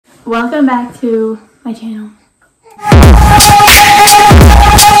Welcome back to my channel.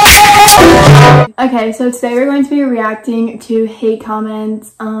 Okay, so today we're going to be reacting to hate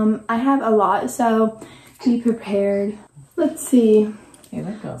comments. I have a lot, so be prepared. Let's see.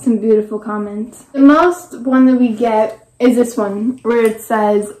 Some beautiful comments. The most one that we get is this one where it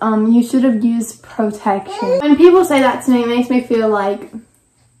says, you should have used protection. When people say that to me, it makes me feel like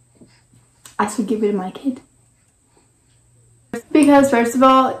I should give it to my kid. Because first of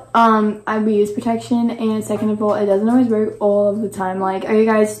all, we use protection, and second of all, it doesn't always work all of the time. Like, are you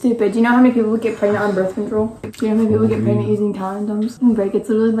guys stupid? Do you know how many people get pregnant on birth control? Do you know how many people get pregnant using condoms? Break, it's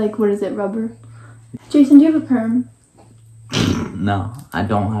literally like, what is it, rubber? Jason, do you have a perm? No, I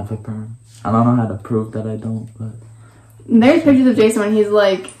don't have a perm. I don't know how to prove that I don't, but... There's pictures of Jason when he's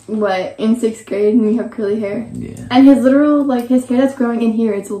like, what, in 6th grade, and you have curly hair. Yeah. And his literal, like, his hair that's growing in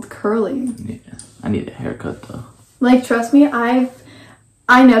here, it's curly. Yeah, I need a haircut though. Like, trust me, I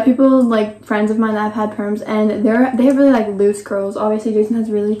know people, like, friends of mine that have had perms, and they have really, like, loose curls. Obviously, Jason has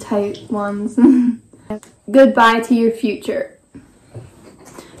really tight ones. Goodbye to your future.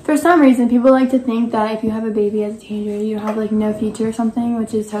 For some reason, people like to think that if you have a baby as a teenager, you have, like, no future or something,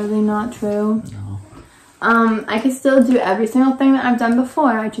 which is totally not true. No. I can still do every single thing that I've done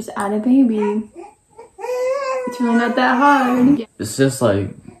before. I just add a baby. It's really not that hard. It's just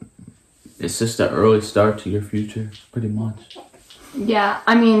like... It's just an early start to your future, pretty much. Yeah,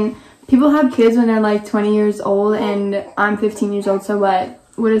 I mean, people have kids when they're like 20 years old, and I'm 15 years old, so what?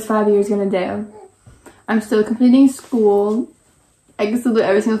 What is 5 years gonna do? I'm still completing school. I can still do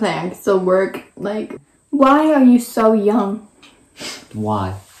every single thing. I can still work. Like, why are you so young?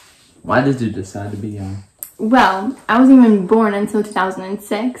 Why? Why did you decide to be young? Well, I wasn't even born until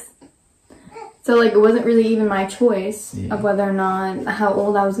 2006. So, like, it wasn't really even my choice of whether or not, how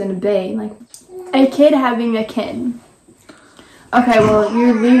old I was going to be. Like, a kid having a kid. Okay, well,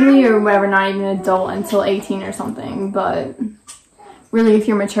 you're legally or whatever not even an adult until 18 or something. But, really, if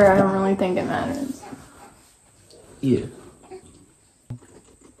you're mature, I don't really think it matters. Yeah.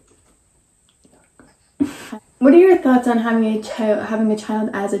 What are your thoughts on having a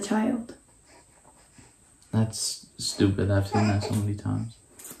child as a child? That's stupid. I've seen that so many times.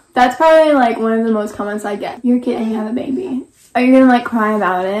 That's probably, like, one of the most comments I get. You're a kid and you have a baby. Are you gonna, like, cry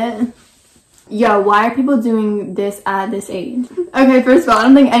about it? Yo, why are people doing this at this age? Okay, first of all, I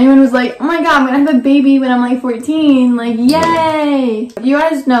don't think anyone was like, oh my god, I'm gonna have a baby when I'm, like, 14. Like, yay! You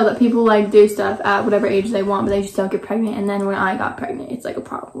guys know that people, like, do stuff at whatever age they want, but they just don't get pregnant. And then when I got pregnant, it's, like, a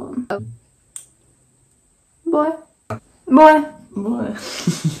problem. Boy.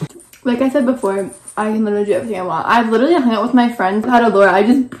 Like I said before, I can literally do everything I want. I've literally hung out with my friends who had alouras. I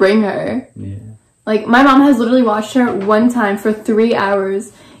just bring her. Yeah. Like, my mom has literally watched her one time for 3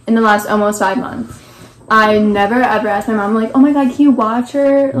 hours in the last almost 5 months. I never ever asked my mom, like, oh my god, can you watch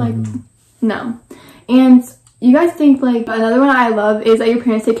her? Like, no. And you guys think, like, another one I love is that your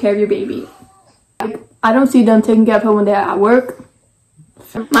parents take care of your baby. Like, I don't see them taking care of her when they're at work.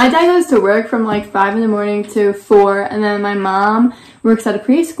 My dad goes to work from like 5 in the morning to 4, and then my mom works at a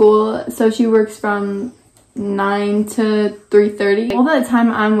preschool, so she works from 9 to 3:30. All that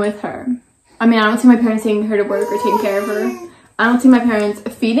time I'm with her. I mean, I don't see my parents taking her to work or taking care of her. I don't see my parents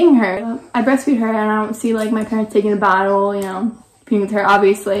feeding her. I breastfeed her, and I don't see like my parents taking a bottle, you know, feeding with her.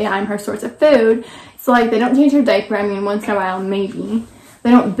 Obviously, I'm her source of food. So like, they don't change her diaper. I mean, once in a while, maybe.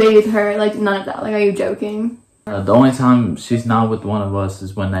 They don't bathe her, like none of that. Like, are you joking? The only time she's not with one of us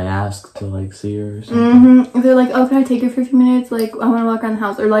is when they ask to, like, see her or something. If they're like, oh, can I take her for a few minutes? Like, I want to walk around the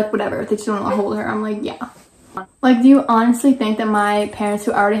house. Or, like, whatever. If they just don't want to hold her. I'm like, yeah. Like, do you honestly think that my parents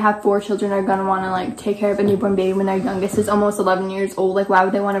who already have 4 children are going to want to, like, take care of a newborn baby when their youngest is almost 11 years old? Like, why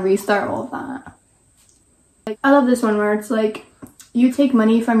would they want to restart all of that? Like, I love this one where it's like, you take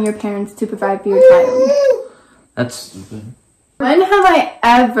money from your parents to provide for your child. That's stupid. When have I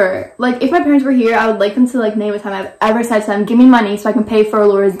ever, like, if my parents were here, I would like them to, like, name a time I've ever said to them, give me money so I can pay for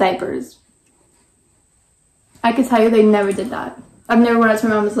alouras diapers. I could tell you they never did that. I've never went up to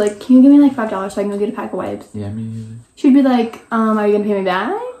my mom and was like, can you give me, like, $5 so I can go get a pack of wipes? Yeah, me neither. She'd be like, are you gonna pay me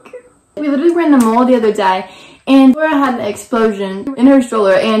back? We literally were in the mall the other day, and Laura had an explosion in her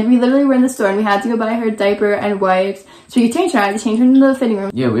stroller, and we literally were in the store, and we had to go buy her diaper and wipes. So you changed her. I had to change her into the fitting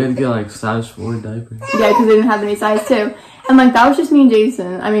room. Yeah, we had to get, like, size 4 diapers. Yeah, because they didn't have any size 2. And, like, that was just me and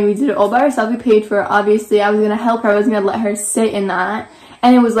Jason. I mean, we did it all by ourselves. We paid for it. Obviously, I was going to help her. I was going to let her sit in that.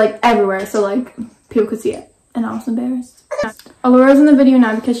 And it was, like, everywhere. So, like, people could see it. And I was embarrassed. Alouras in the video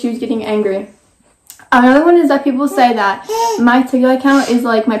now because she was getting angry. Another one is that people say that my TikTok account is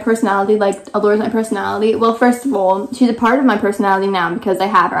like my personality, like Allura's my personality. Well, first of all, she's a part of my personality now because I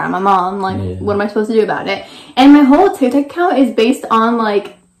have her. I'm a mom. Like, what am I supposed to do about it? And my whole TikTok account is based on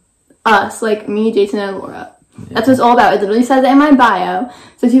like us, like me, Jason, and Laura. That's what it's all about. It literally says it in my bio.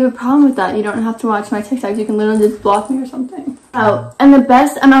 So if you have a problem with that, you don't have to watch my TikToks. You can literally just block me or something. Oh, and the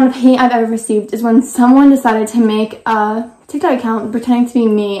best amount of hate I've ever received is when someone decided to make a TikTok account pretending to be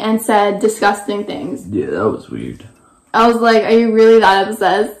me and said disgusting things. Yeah, that was weird. I was like, are you really that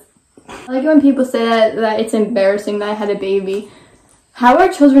obsessed? I like it when people say that it's embarrassing that I had a baby. How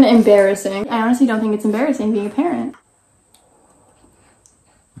are children embarrassing? I honestly don't think it's embarrassing being a parent.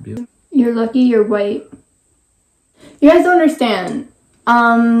 Yep. You're lucky you're white. You guys don't understand.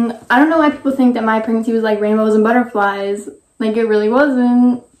 I don't know why people think that my pregnancy was like rainbows and butterflies. Like, it really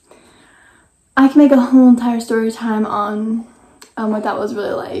wasn't. I can make a whole entire story time on what that was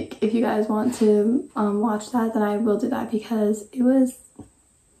really like. If you guys want to watch that, then I will do that, because it was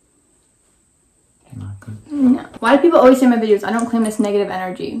not good. No. Why do people always say in my videos, I don't claim this negative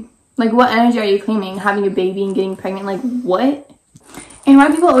energy? Like, what energy are you claiming? Having a baby and getting pregnant? Like, what? And why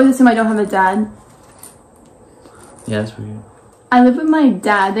do people always assume I don't have a dad? Yeah, that's weird. I live with my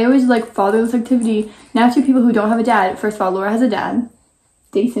dad. They always like fatherless activity. Now to people who don't have a dad. First of all, Laura has a dad,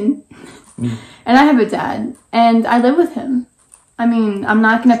 Jason. Me. And I have a dad. And I live with him. I mean, I'm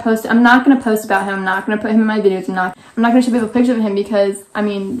not gonna post about him. I'm not gonna put him in my videos. I'm not gonna show people a picture of him, because I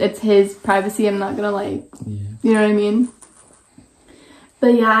mean, it's his privacy. I'm not gonna like, you know what I mean?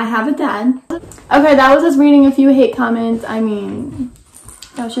 But yeah, I have a dad. Okay, that was us reading a few hate comments. I mean,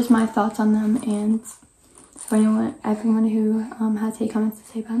 that was just my thoughts on them, and for everyone who has hate comments to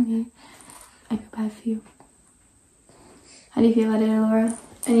say about me, I feel bad for you. How do you feel about it, Laura?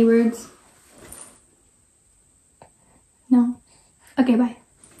 Any words? No? Okay, bye.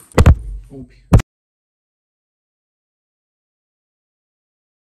 Okay.